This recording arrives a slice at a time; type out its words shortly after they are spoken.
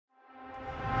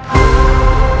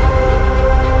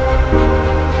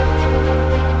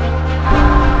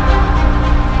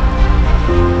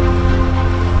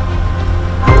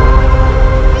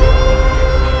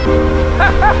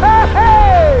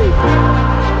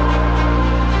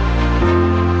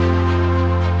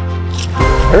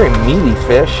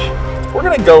fish. We're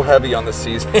gonna go heavy on the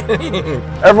season.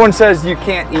 Everyone says you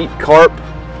can't eat carp,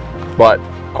 but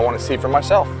I want to see for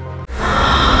myself.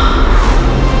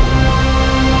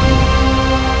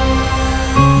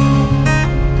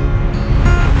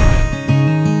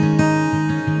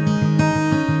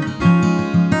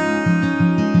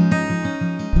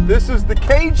 This is the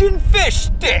Cajun fish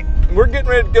stick. We're getting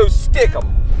ready to go stick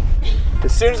them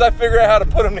as soon as I figure out how to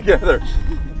put them together.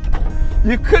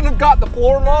 You couldn't have got the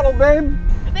floor model, babe?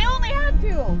 They only had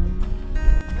two.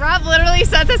 Rob literally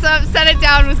set this up, set it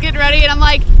down, was getting ready, and I'm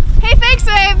like, hey, thanks,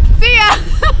 babe. See ya.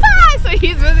 So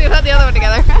he's busy with the other one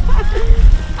together.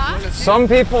 Huh? Some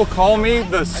people call me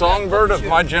the songbird of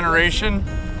my generation.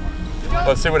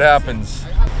 Let's see what happens.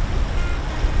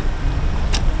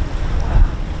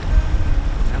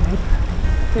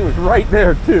 He was right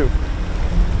there too.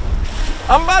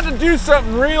 I'm about to do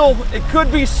something real. It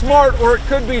could be smart or it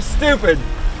could be stupid.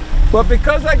 But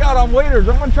because I got on waders,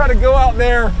 I'm gonna try to go out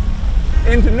there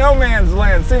into no man's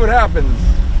land, see what happens.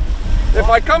 If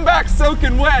I come back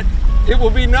soaking wet, it will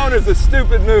be known as a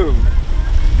stupid move.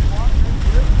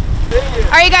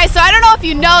 All right, you guys, so I don't know if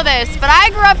you know this, but I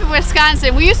grew up in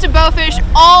Wisconsin. We used to bow fish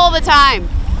all the time.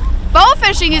 Bow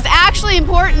fishing is actually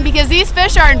important because these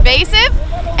fish are invasive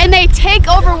and they take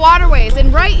over waterways.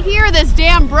 And right here, this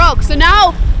dam broke. So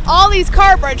now all these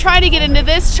carp are trying to get into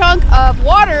this chunk of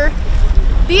water.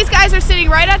 These guys are sitting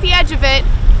right at the edge of it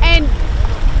and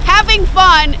having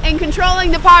fun and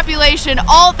controlling the population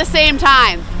all at the same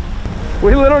time.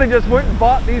 We literally just went and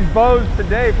bought these bows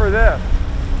today for this.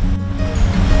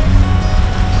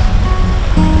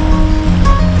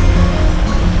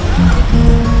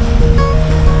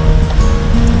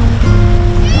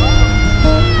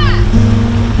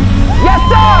 Yes,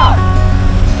 sir!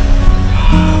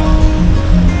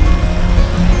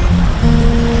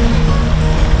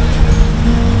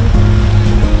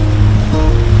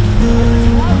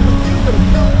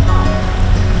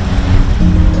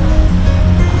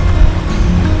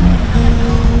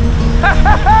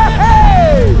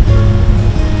 Hey!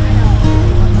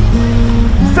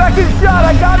 Second shot,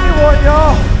 I got me one,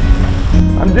 y'all.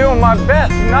 I'm doing my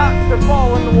best not to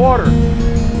fall in the water.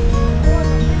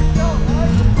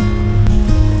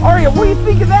 Aria, what do you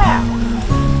think of that?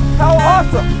 How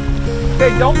awesome.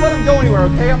 Okay, don't let him go anywhere,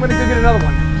 okay? I'm gonna go get another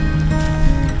one.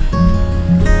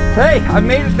 Hey, I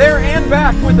made it there and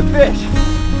back with the fish.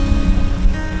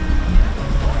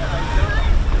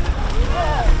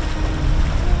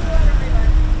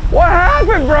 What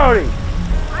happened, Brody?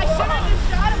 I should have just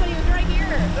shot him when he was right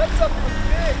here. That something was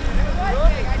big. It was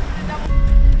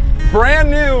big.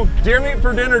 Brand new Deer Meat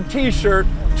for Dinner t-shirt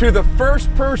to the first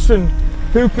person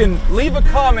who can leave a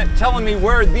comment telling me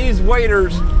where these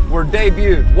waders were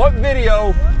debuted. What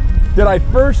video did I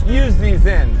first use these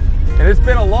in? And it's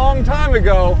been a long time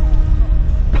ago,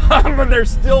 but they're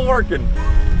still working.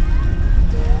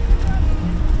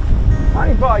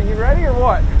 Honey Pie, you ready or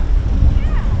what?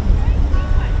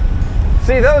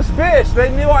 See, those fish,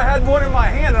 they knew I had one in my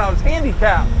hand and I was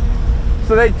handicapped.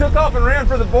 So they took off and ran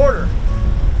for the border.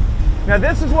 Now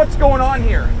this is what's going on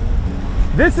here.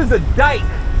 This is a dike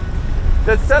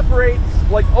that separates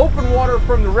like open water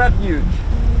from the refuge.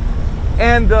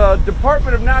 And the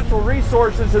Department of Natural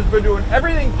Resources has been doing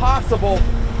everything possible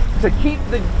to keep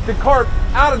the carp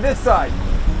out of this side.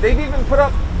 They've even put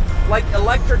up like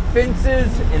electric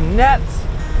fences and nets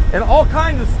and all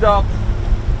kinds of stuff.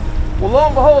 Well, lo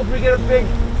and behold, we get a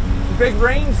big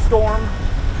rainstorm,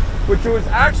 which was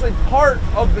actually part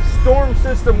of the storm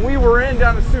system we were in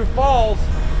down at Sioux Falls.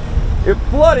 It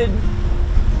flooded,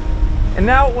 and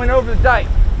now it went over the dike.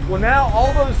 Well, now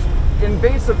all those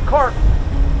invasive carp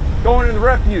going in the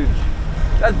refuge.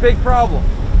 That's a big problem.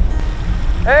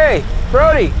 Hey,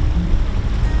 Brody,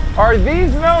 are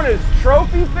these known as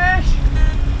trophy fish?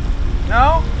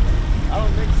 No? I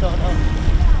don't think so, no.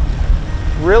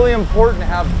 Really important to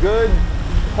have good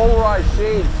polarized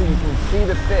shades so you can see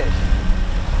the fish.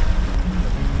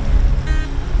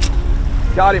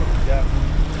 Got him. Yeah.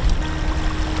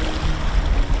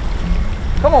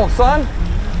 Come on, son.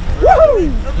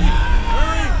 Woo!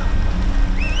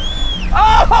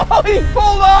 Oh, he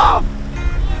pulled off!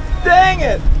 Dang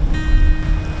it!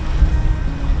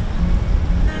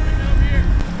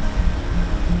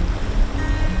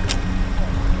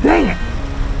 Dang it!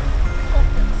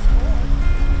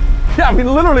 Yeah, I mean,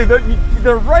 literally,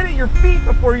 they're right at your feet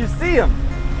before you see them.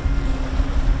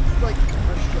 It's like a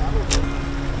shadow.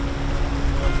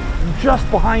 Just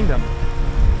behind him.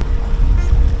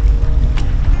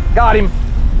 Got him.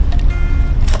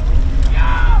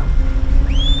 Yeah!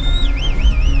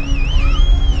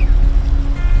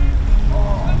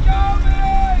 Good job,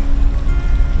 man!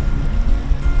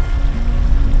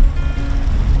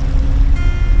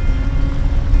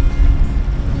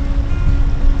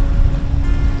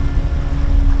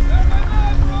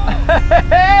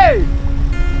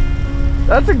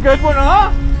 That's a good one,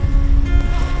 huh?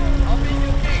 I'll be your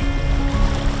king.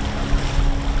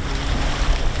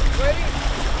 Ready?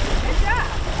 Good job.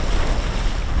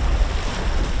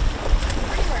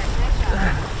 Pretty work. Nice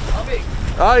job. How big?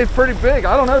 He's pretty big.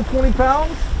 I don't know, 20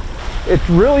 pounds? It's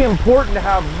really important to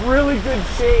have really good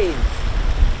shades.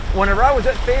 Whenever I was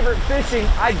at Favorite Fishing,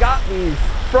 I got these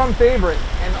from Favorite,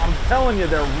 and I'm telling you,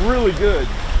 they're really good.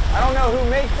 I don't know who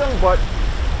makes them, but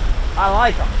I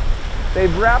like them. They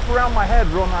wrap around my head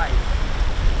real nice.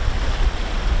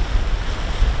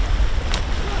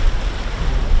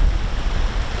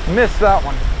 Missed that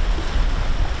one.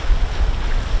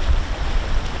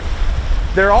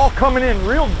 They're all coming in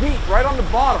real deep, right on the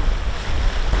bottom.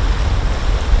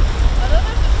 Oh, there's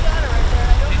a shadow right there.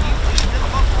 I don't know. Is this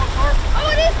a buffalo carp? Oh,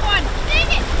 it is one.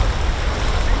 Dang it.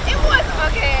 It was.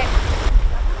 Okay.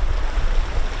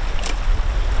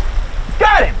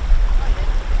 Got him!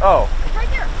 Oh, It's right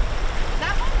there.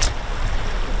 That one?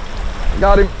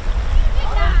 got him. Did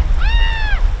not.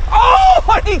 Ah!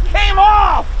 Oh, he came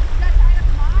off! Got tied up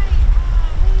in mine.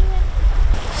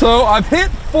 Oh, So I've hit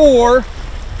 4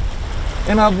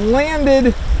 and I've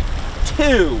landed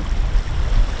 2. man.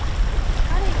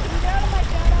 Honey, can you get out of my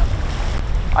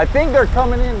shadow? I think they're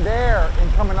coming in there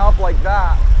and coming up like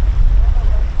that.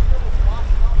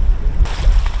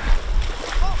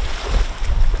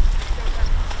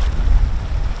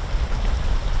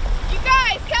 You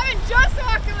guys, Kevin just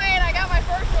walked away and I got my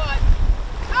first one.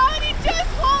 Oh, and he just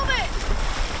pulled it.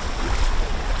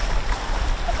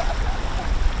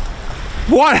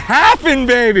 What happened,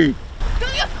 baby? Shoot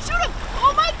him!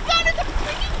 Oh my God, it's a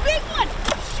freaking big one!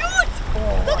 Shoot!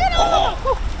 Look at him!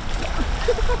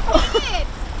 Dang it!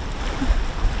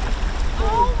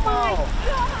 Oh my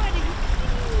God!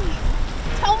 Jeez.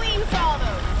 Tell me you saw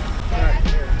those.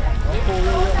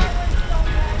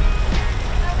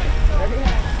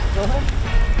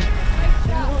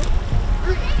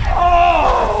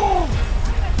 Oh!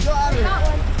 Got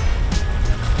it.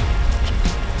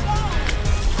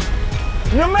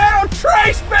 Numero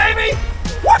trace, baby!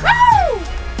 Woohoo!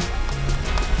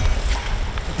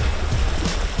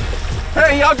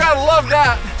 Hey, y'all gotta love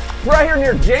that. We're right here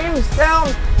near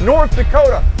Jamestown, North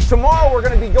Dakota. Tomorrow we're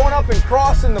gonna be going up and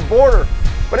crossing the border.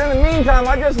 But in the meantime,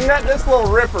 I just met this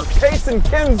little ripper, Jason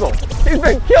Kinzel. He's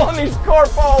been killing these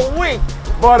carp all week,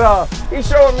 but he's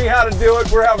showing me how to do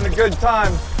it. We're having a good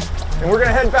time. And we're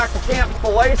gonna head back to camp,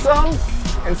 fillet some,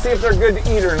 and see if they're good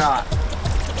to eat or not.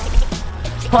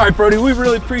 All right, Brody, we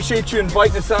really appreciate you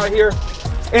inviting us out here.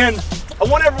 And I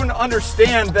want everyone to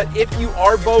understand that if you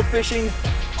are bow fishing,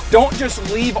 don't just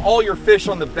leave all your fish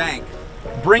on the bank.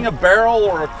 Bring a barrel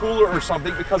or a cooler or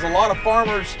something, because a lot of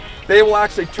farmers, they will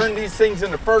actually turn these things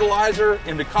into fertilizer,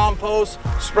 into compost,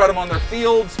 spread them on their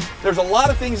fields. There's a lot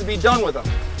of things to be done with them.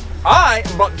 I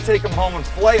am about to take them home and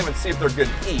fillet them and see if they're good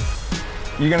to eat.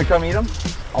 You gonna come eat them?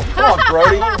 Oh, come on,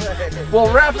 Brody.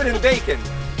 We'll wrap it in bacon.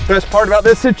 Best part about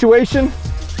this situation,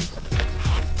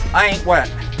 I ain't wet.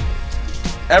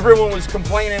 Everyone was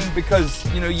complaining because,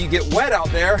 you know, you get wet out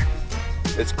there,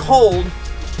 it's cold,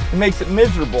 it makes it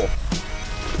miserable.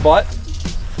 But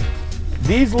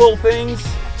these little things,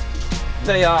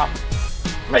 they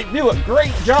do a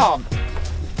great job.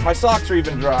 My socks are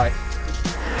even dry.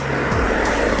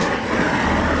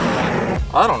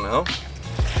 I don't know.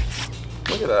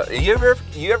 Look at that.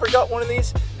 You ever got one of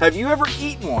these? Have you ever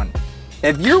eaten one?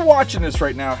 If you're watching this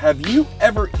right now, have you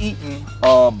ever eaten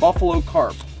a buffalo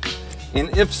carp?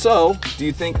 And if so, do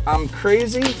you think I'm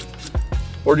crazy?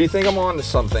 Or do you think I'm onto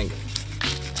something?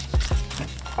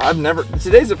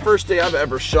 Today's the first day I've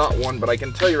ever shot one, but I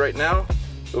can tell you right now,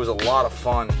 it was a lot of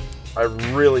fun. I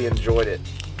really enjoyed it.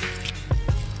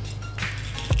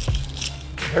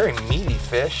 Very meaty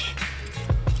fish.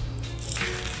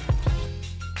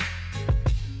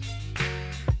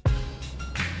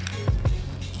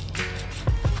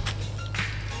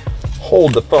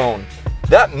 Hold the phone.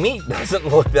 That meat doesn't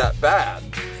look that bad.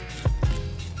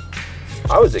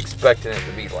 I was expecting it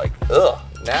to be like, ugh,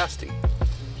 nasty.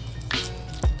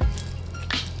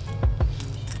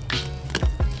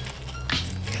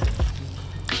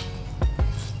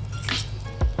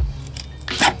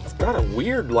 It's got a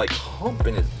weird like hump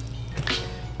in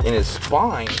his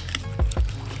spine.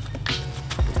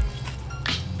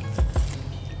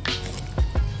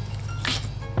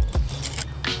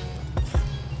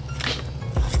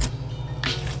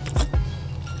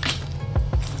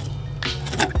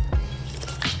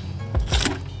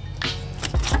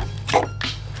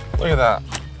 Look at that.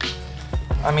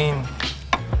 I mean,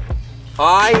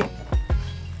 I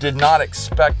did not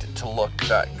expect it to look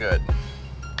that good.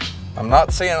 I'm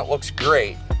not saying it looks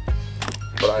great,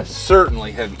 but I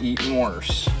certainly have eaten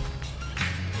worse.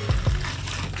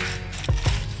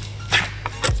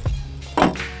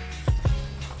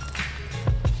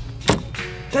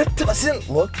 That doesn't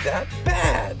look that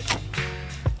bad.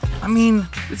 I mean,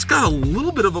 it's got a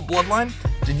little bit of a bloodline.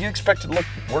 Did you expect it to look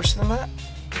worse than that?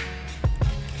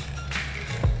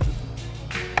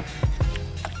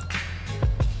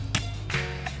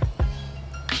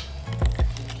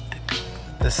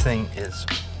 This thing is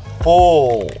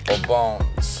full of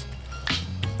bones.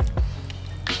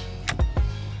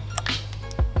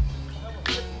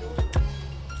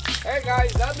 Hey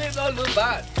guys, that may not look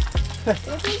bad.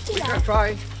 We can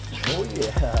try. Oh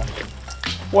yeah.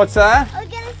 What's that? We're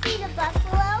gonna see the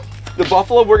buffalo. The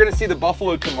buffalo? We're gonna see the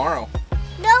buffalo tomorrow.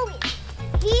 No,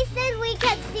 he said we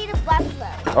can see the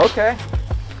buffalo. Okay.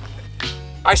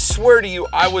 I swear to you,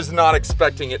 I was not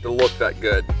expecting it to look that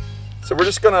good. So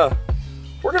we're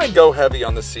gonna go heavy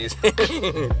on the seasoning.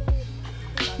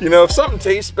 You know, if something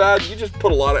tastes bad, you just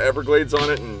put a lot of Everglades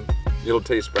on it and it'll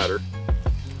taste better.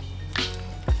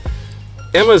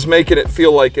 Emma's making it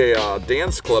feel like a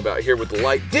dance club out here with the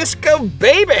light. Disco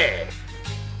baby!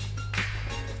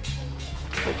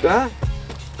 Like that.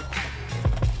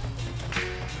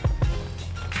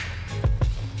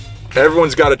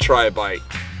 Everyone's got to try a bite.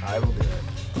 I will do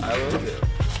it. I will do it.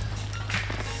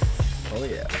 Oh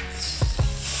yeah.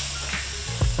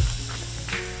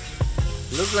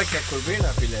 Looks like a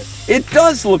Corvina fillet. It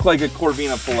does look like a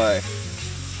Corvina fillet.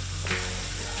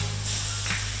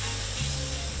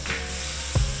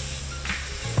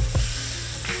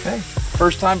 Hey,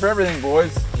 first time for everything,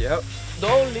 boys. Yep.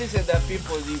 Don't listen to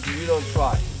people if you don't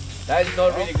try. That is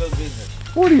not really good business.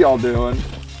 What are y'all doing?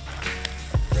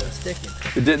 It's sticking.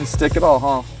 It didn't stick at all,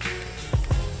 huh?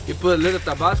 You put a little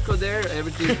Tabasco there,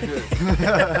 everything's good.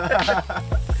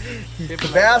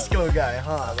 Tabasco guy,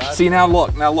 huh? That's See, now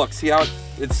look, see how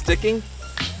it's sticking?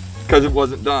 Because it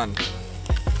wasn't done.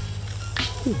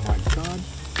 Oh my God.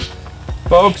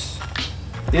 Folks,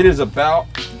 it is about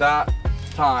that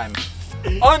time.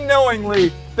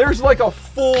 Unknowingly, there's like a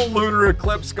full lunar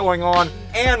eclipse going on,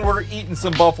 and we're eating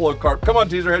some buffalo carp. Come on,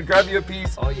 Teaserhead, grab you a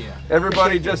piece. Oh yeah.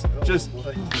 Everybody just.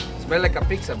 Smell like a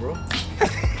pizza, bro.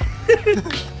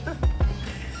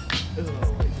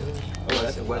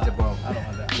 What's the bomb? I don't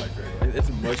want that. It's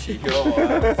mushy. Yo,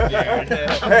 I'm scared.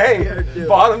 Hey,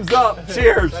 bottoms up.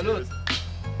 Cheers. Salud.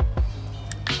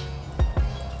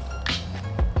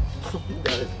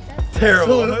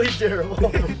 Terrible. Totally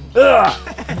terrible.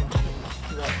 Ugh.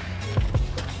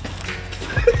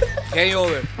 Game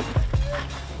over.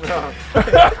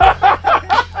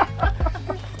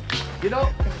 You know,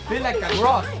 feel like a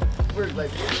rock. We're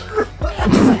like,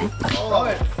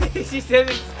 Oh, she said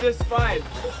it's just fine.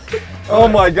 Oh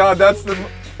my God, that is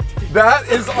that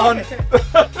is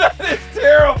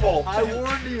terrible. I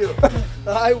warned you.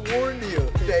 I warned you.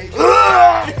 Dave.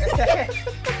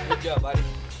 Good job, buddy.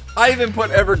 I even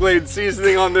put Everglades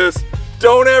seasoning on this.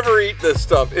 Don't ever eat this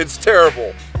stuff. It's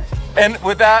terrible. And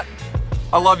with that,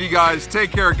 I love you guys.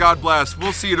 Take care. God bless.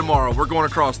 We'll see you tomorrow. We're going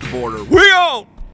across the border. We out!